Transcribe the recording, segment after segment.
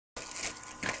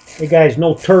Hey guys,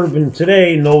 no turban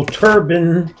today, no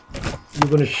turban. You're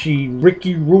going to see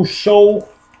Ricky Russo.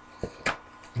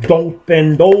 Don't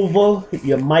bend over,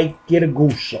 you might get a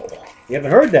gooso. You haven't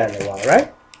heard that in a while,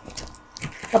 right?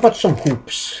 How about some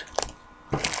hoops?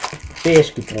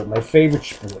 Basketball, my favorite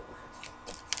sport.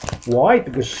 Why?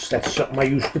 Because that's something I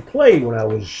used to play when I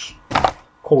was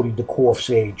Cody DeCorf's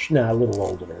age. Nah, a little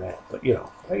older than that, but you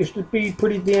know, I used to be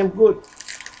pretty damn good.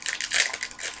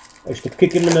 I used to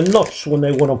kick him in the nuts when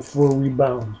they went up for a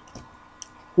rebound.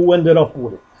 Who ended up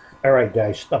with it? All right,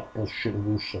 guys, stop bullshitting,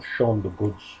 Russo. Show him the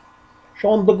goods.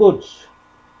 Show him the goods.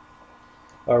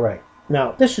 All right.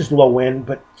 Now, this is low end,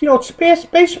 but, you know, it's a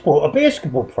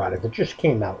basketball product that just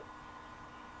came out.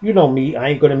 You know me, I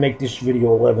ain't going to make this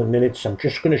video 11 minutes. I'm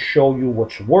just going to show you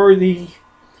what's worthy,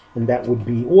 and that would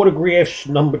be autographs,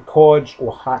 numbered cards,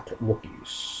 or hot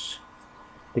rookies.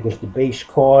 Because the base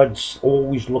cards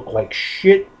always look like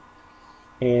shit.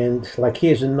 And, like,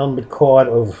 here's a numbered card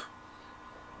of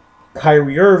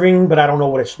Kyrie Irving, but I don't know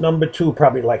what it's numbered to.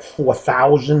 Probably like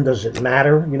 4,000. Does it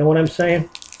matter? You know what I'm saying?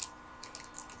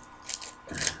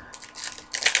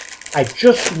 I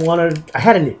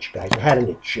had an itch, guys. I had an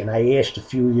itch, and I asked a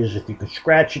few years if he could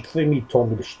scratch it for me. He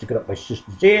told me to stick it up my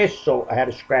sister's ass, so I had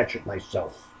to scratch it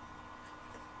myself.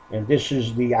 And this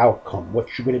is the outcome.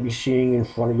 What you're going to be seeing in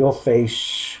front of your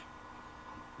face.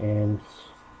 And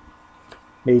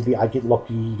maybe I get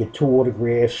lucky, get 2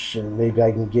 autographs, and maybe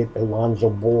I can get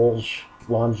Lonzo's balls.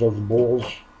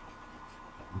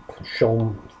 Show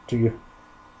them to you.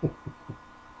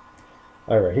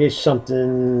 All right, here's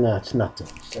something. No, it's nothing.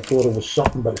 I thought it was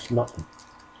something, but it's nothing.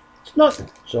 It's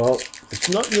nothing. So, if it's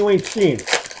nothing, you ain't seen it.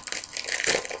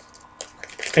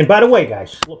 And by the way,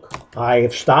 guys, look, I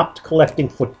have stopped collecting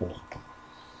football.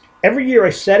 Every year I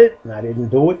said it, and I didn't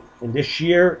do it. And this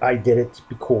year I did it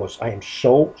because I am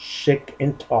so sick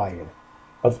and tired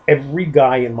of every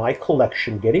guy in my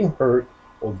collection getting hurt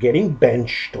or getting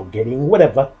benched or getting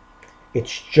whatever.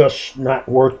 It's just not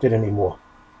worth it anymore.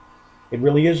 It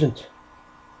really isn't.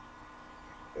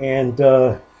 And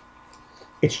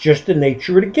it's just the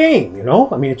nature of the game, you know?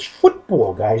 I mean, it's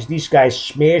football, guys. These guys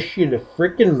smash you in the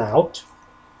freaking mouth.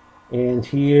 And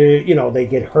here, you know, they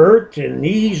get hurt and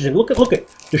knees. And look at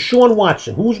Deshaun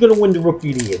Watson. Who's going to win the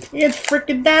Rookie of the Year? Hands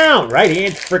freaking down, right?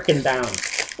 Hands freaking down.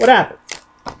 What happened?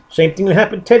 Same thing that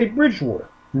happened to Teddy Bridgewater.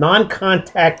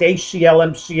 Non-contact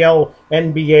ACL, MCL,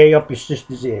 NBA up your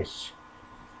sister's ass.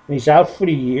 And he's out for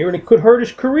the year, and it could hurt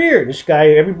his career. This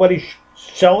guy, everybody's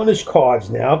selling his cards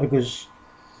now because,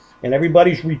 and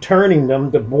everybody's returning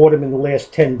them that bought them in the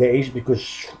last 10 days because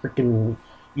freaking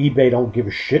eBay don't give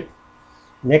a shit.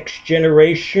 Next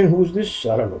generation, who's this?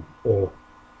 I don't know.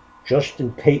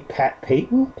 Justin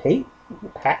Patton?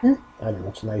 Patton? I don't know.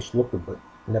 It's nice looking, but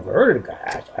never heard of the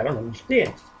guy. I don't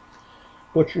understand.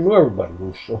 But you know everybody,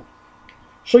 Russo.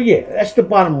 So yeah, that's the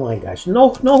bottom line, guys. No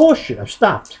horseshit. I've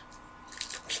stopped.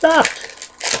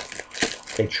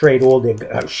 They trade all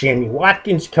their Sammy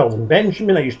Watkins, Kelvin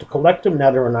Benjamin. I used to collect them. Now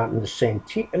they're not in the same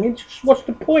team. I mean, just, what's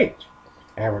the point?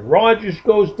 Aaron Rodgers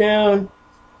goes down.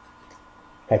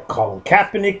 Had Colin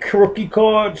Kaepernick rookie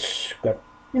cards. Got,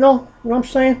 you know what I'm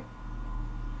saying?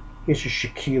 Here's a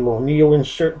Shaquille O'Neal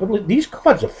insert. But these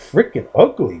cards are freaking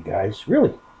ugly, guys.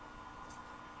 Really.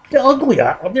 They're ugly.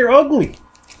 They're ugly.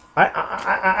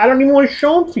 I don't even want to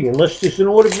show them to you unless there's an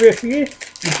autograph here.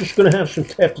 You're just going to have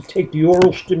to take the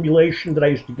oral stimulation that I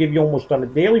used to give you almost on a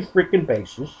daily freaking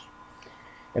basis.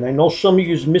 And I know some of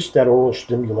you missed that oral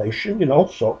stimulation, you know,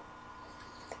 so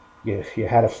you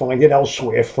had to find it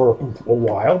elsewhere for a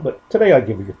while. But today I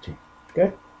give it to you,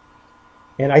 okay?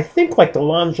 And I think like the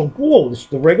Lonzo Ball,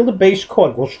 the regular base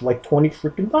card goes for like $20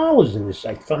 freaking in this,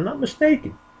 if I'm not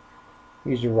mistaken.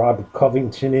 Here's a Robert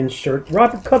Covington insert.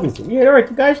 Robert Covington. Yeah, all right,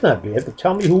 the guy's not bad, but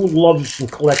tell me who loves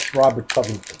and collects Robert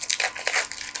Covington.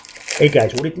 Hey,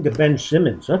 guys, what do you think of Ben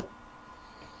Simmons, huh?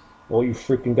 All you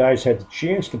freaking guys had the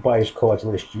chance to buy his cards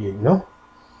last year, you know?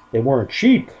 They weren't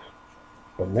cheap.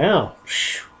 But now,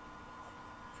 phew,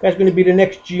 guy's going to be the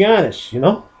next Giannis, you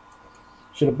know?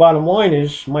 So the bottom line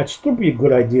is, might still be a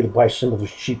good idea to buy some of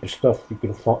his cheaper stuff if you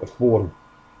can afford them.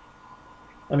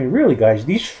 I mean, really, guys,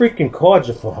 these freaking cards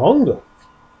are for hunger.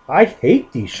 I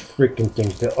hate these freaking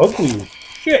things. They're ugly as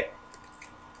shit.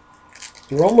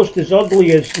 They're almost as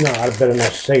ugly as... No, I better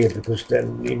not say it because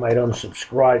then he might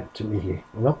unsubscribe to me here,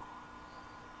 you know?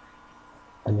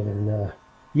 And then,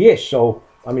 yeah, so,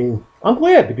 I mean, I'm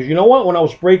glad because you know what? When I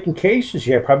was breaking cases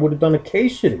here, I probably would have done a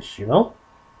case of this, you know?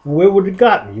 Where would it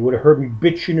got me? You would have heard me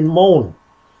bitching and moaning.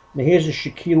 Now, here's a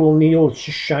Shaquille O'Neal. It's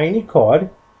a shiny card.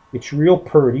 It's real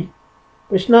pretty.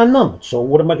 But it's not numbered. So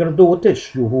what am I going to do with this?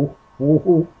 Woohoo.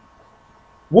 Woohoo.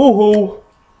 Woohoo.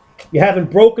 You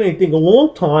haven't broken anything in a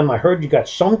long time. I heard you got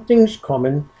some things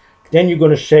coming. Then you're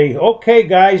going to say, okay,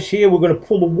 guys, here we're going to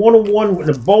pull a 101 and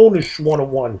a bonus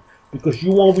 101 because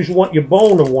you always want your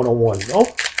bone a 101. No?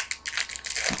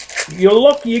 You're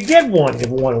lucky you get one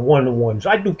 101s.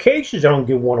 I do cases, I don't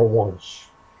get 101s.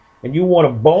 And you want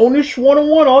a bonus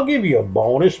 101? I'll give you a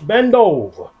bonus. Bend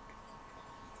over.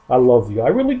 I love you. I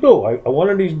really do. One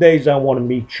of these days, I want to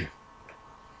meet you.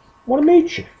 I want to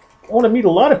meet you. I want to meet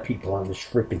a lot of people on this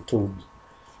freaking tube.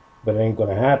 But it ain't going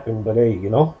to happen. But hey, you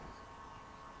know,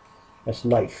 that's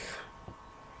life.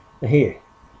 Now here,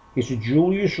 it's a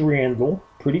Julius Randle,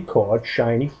 pretty card,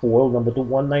 shiny foil, number to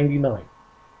 199.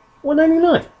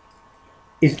 199.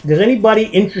 Is anybody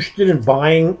interested in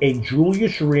buying a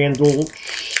Julius Randle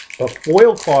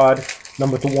foil card,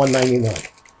 number to 199?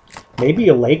 Maybe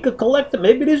a Laker collector.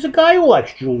 Maybe there's a guy who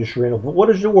likes Julius Randle. But what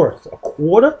is it worth? A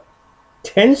quarter?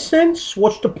 10 cents?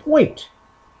 What's the point?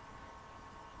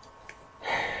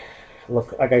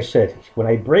 Look, like I said, when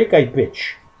I break, I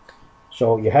bitch.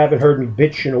 So you haven't heard me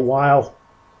bitch in a while.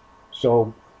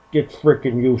 So get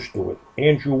frickin' used to it.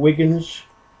 Andrew Wiggins.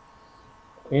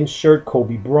 Insert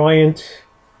Kobe Bryant.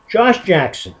 Josh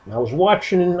Jackson. I was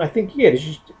watching, I think, yeah, this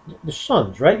is the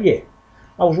Suns, right? Yeah.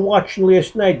 I was watching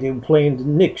last night. They were playing the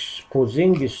Knicks.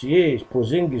 Porzingis, yes.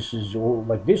 Porzingis is all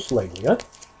like this lately, huh?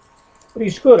 But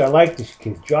he's good. I like this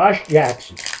kid. Josh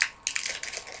Jackson.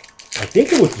 I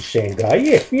think it was the same guy.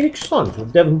 Yeah, Phoenix Suns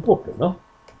with Devin Booker, no?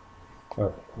 All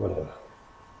right, whatever.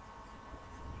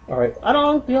 All right,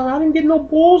 I didn't get no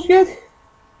balls yet.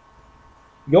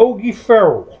 Yogi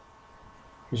Ferrell.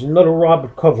 Here's another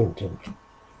Robert Covington.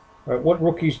 All right, what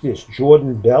rookie is this?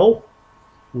 Jordan Bell.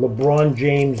 LeBron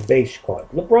James base card.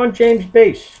 LeBron James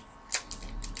base.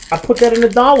 I put that in the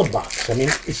dollar box. I mean,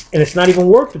 it's not even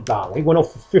worth $1. He went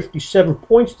off for 57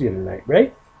 points the other night,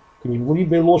 right? Can you believe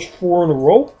they lost 4 in a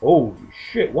row? Holy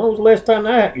shit. When was the last time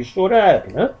you saw that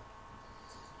happen, huh?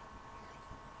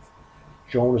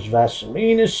 Jonas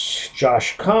Vasilinas,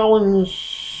 Josh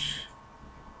Collins,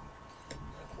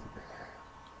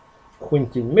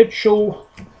 Quentin Mitchell.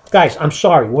 Guys, I'm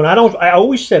sorry. I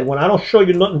always said, when I don't show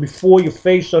you nothing before your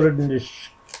face other than this,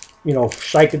 you know,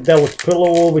 psychedelic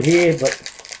pillow over here,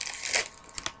 but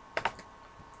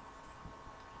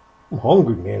I'm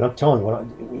hungry, man. I'm telling you,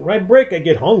 when I break, I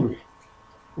get hungry.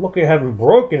 Look, I haven't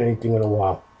broken anything in a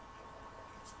while.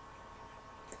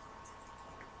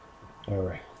 All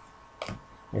right.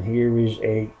 And here is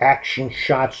a action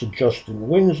shots of Justin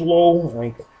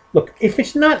Winslow. Look, if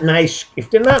it's not nice, if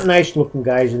they're not nice looking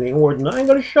guys and they ordinary, I ain't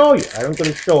going to show you. I'm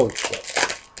going to show you.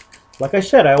 Like I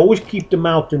said, I always keep the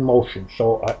mouth in motion.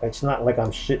 So it's not like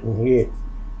I'm sitting here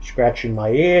scratching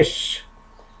my ass.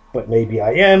 But maybe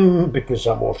I am, because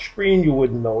I'm off screen. You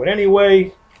wouldn't know it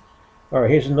anyway. All right,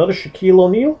 here's another Shaquille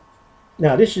O'Neal.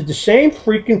 Now, this is the same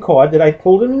freaking card that I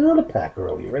pulled in another pack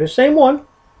earlier. Right? The same one.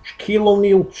 Shaquille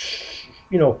O'Neal,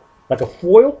 you know, like a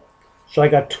foil. So I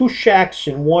got 2 Shaqs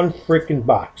in one freaking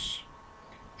box.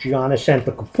 Giannis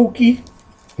Antetokounmpo.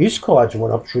 His cards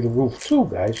went up through the roof too,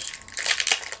 guys.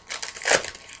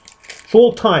 It's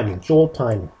all timing. It's all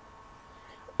timing.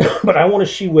 But I want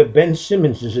to see where Ben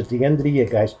Simmons is at the end of the year,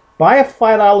 guys. Buy a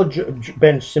 $5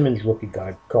 Ben Simmons rookie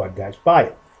card, guys. Buy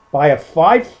it. Buy a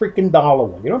 $5 freaking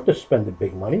one. You don't have to spend the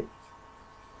big money.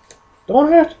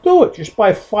 Don't have to do it. Just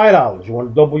buy $5. You want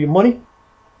to double your money?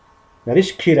 Now,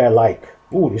 this kid I like.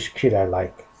 Ooh, this kid I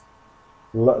like.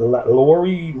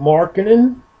 Lauri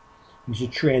Markkanen. He's a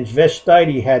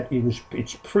transvestite.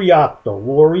 It's pre-op though.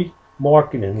 Lauri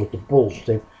Markkanen with the Bulls.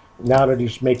 Now that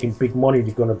he's making big money,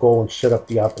 they're going to go and set up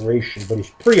the operation. But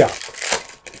he's pre-op.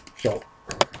 So,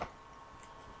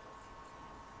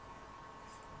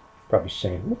 probably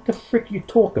saying, what the frick are you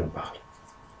talking about?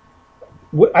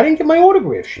 I didn't get my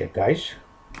autographs yet, guys.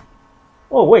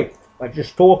 Oh, wait. I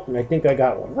just talked and I think I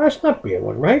got one. That's not a bad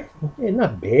one, right? Yeah,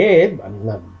 not bad. I mean,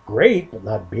 not great, but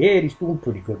not bad. He's doing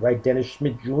pretty good, right? Dennis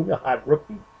Smith Jr., hot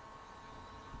rookie.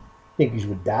 I think he's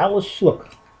with Dallas.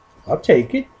 Look. I'll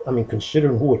take it. I mean,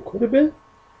 considering who it could have been.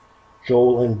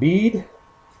 Joel Embiid.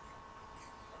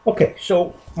 Okay,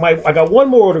 so I got one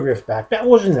more autograph back. That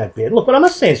wasn't that bad. Look, but I'm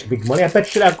not saying it's big money. I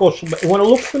bet you that goes. You want to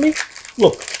look for me?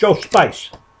 Look, Joe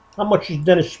Spice. How much is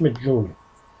Dennis Smith Jr.?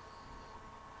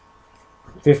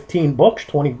 $15,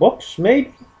 $20,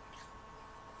 maybe.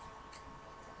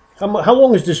 How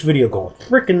long is this video going?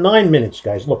 Freaking 9 minutes,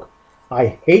 guys. Look,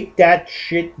 I hate that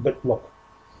shit, but look.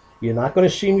 You're not going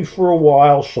to see me for a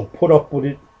while, so put up with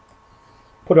it.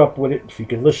 Put up with it. If you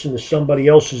can listen to somebody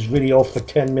else's video for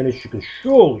 10 minutes, you can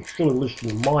surely listen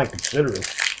to mine, considering.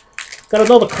 Got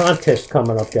another contest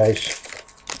coming up, guys.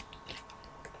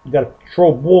 You got to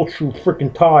throw a ball through a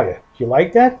freaking tire. Do you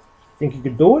like that? Think you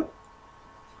could do it?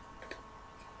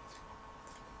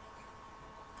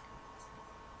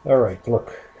 All right,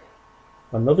 look.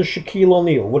 Another Shaquille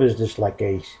O'Neal. What is this, like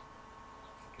a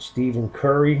Stephen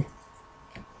Curry?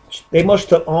 They must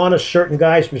have honored certain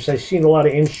guys because I've seen a lot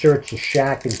of inserts of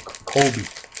Shaq and Kobe.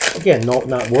 Again, no,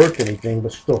 not worth anything,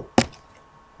 but still.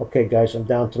 Okay, guys, I'm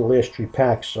down to the last 3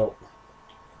 packs, so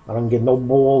I don't get no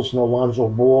balls, no Lonzo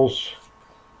balls,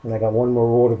 and I got one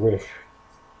more autograph.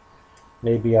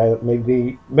 Maybe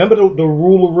remember the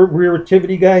rule of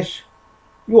relativity, guys?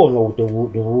 You all know what the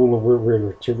rule of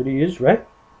relativity is, right?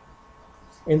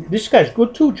 And this guy's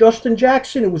good too, Justin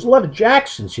Jackson. It was a lot of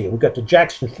Jacksons here. We got the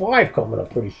Jackson 5 coming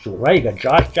up pretty soon, right? You got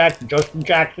Josh Jackson, Justin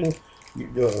Jackson,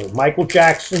 Michael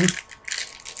Jackson,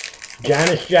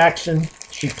 Janice Jackson.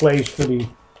 She plays for the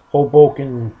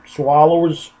Hoboken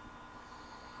Swallows.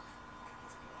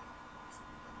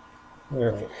 All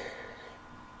right.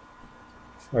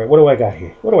 All right, what do I got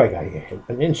here? What do I got here?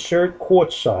 An insert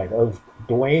courtside of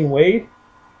Dwayne Wade.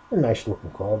 A nice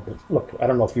looking card, but look, I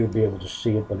don't know if you'll be able to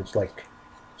see it, but it's like,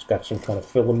 it's got some kind of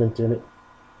filament in it.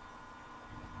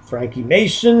 Frankie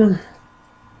Mason.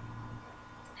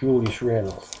 Julius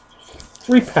Randle.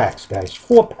 3 packs, guys.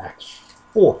 4 packs.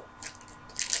 4.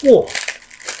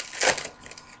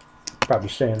 Probably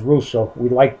saying, Russo, we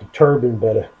like the turban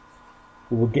better.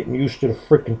 We were getting used to the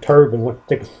freaking turban. Went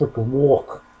to take a freaking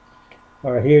walk.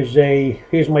 All right,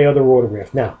 here's my other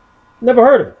autograph. Now, never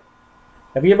heard of it.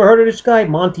 Have you ever heard of this guy,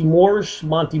 Monty Morris?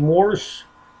 Monty Morris.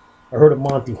 I heard of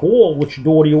Monty Hall. Which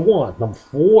door do you want? Number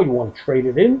 4. You want to trade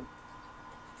it in?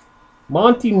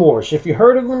 Monty Morris. If you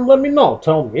heard of him, let me know.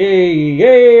 Tell me.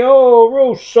 Hey, oh,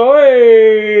 Russo,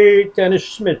 hey. Dennis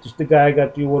Smith is the guy I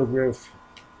got the autograph.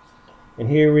 And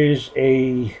here is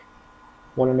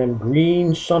one of them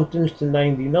green somethings to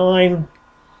 99.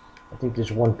 I think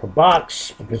there's 1 per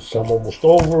box because I'm almost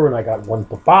over and I got 1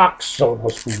 per box, so it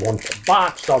must be 1 per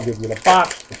box. I'll give you the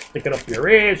box, stick it up your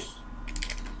ass.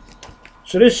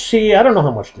 So this here, I don't know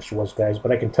how much this was, guys,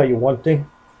 but I can tell you one thing.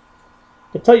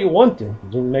 I can tell you one thing. I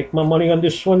didn't make my money on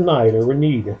this one neither, or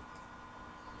neither.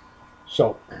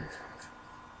 So,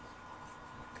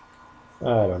 I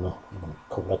don't know. I'm going to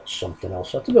collect something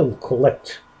else. I think I'm going to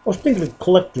collect. I was thinking of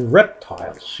collecting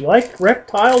reptiles. You like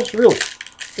reptiles? Really?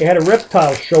 They had a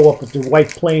reptile show up at the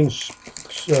White Plains,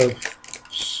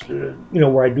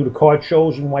 where I do the card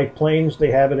shows in White Plains.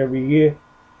 They have it every year.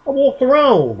 I walked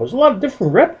around. There's a lot of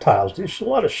different reptiles. There's a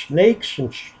lot of snakes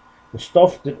and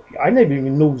stuff that I never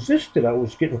even knew existed. I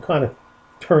was getting kind of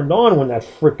turned on when that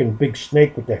freaking big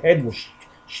snake with the head was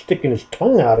sticking his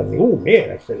tongue out at me. Oh,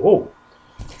 man. I said, oh.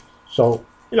 So,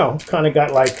 kind of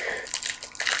got like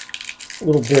a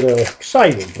little bit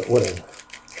excited, but whatever.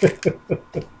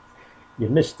 You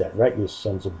missed that, right, you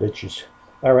sons of bitches?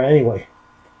 All right, anyway.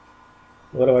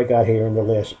 What do I got here in the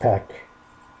last pack?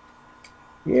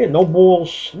 Yeah, no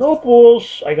balls. No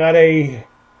balls. I got a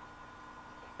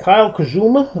Kyle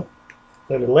Kuzma.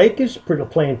 The Lakers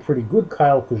playing pretty good.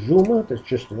 Kyle Kuzma. That's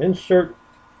just an insert.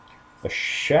 A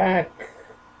Shaq.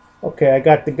 Okay, I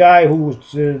got the guy who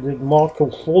was Marco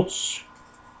Fultz,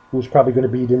 who's probably going to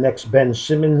be the next Ben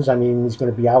Simmons. I mean, he's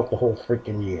going to be out the whole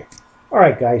freaking year. All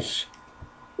right, guys.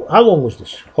 How long was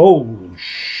this? Holy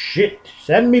shit.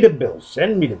 Send me the bill.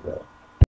 Send me the bill.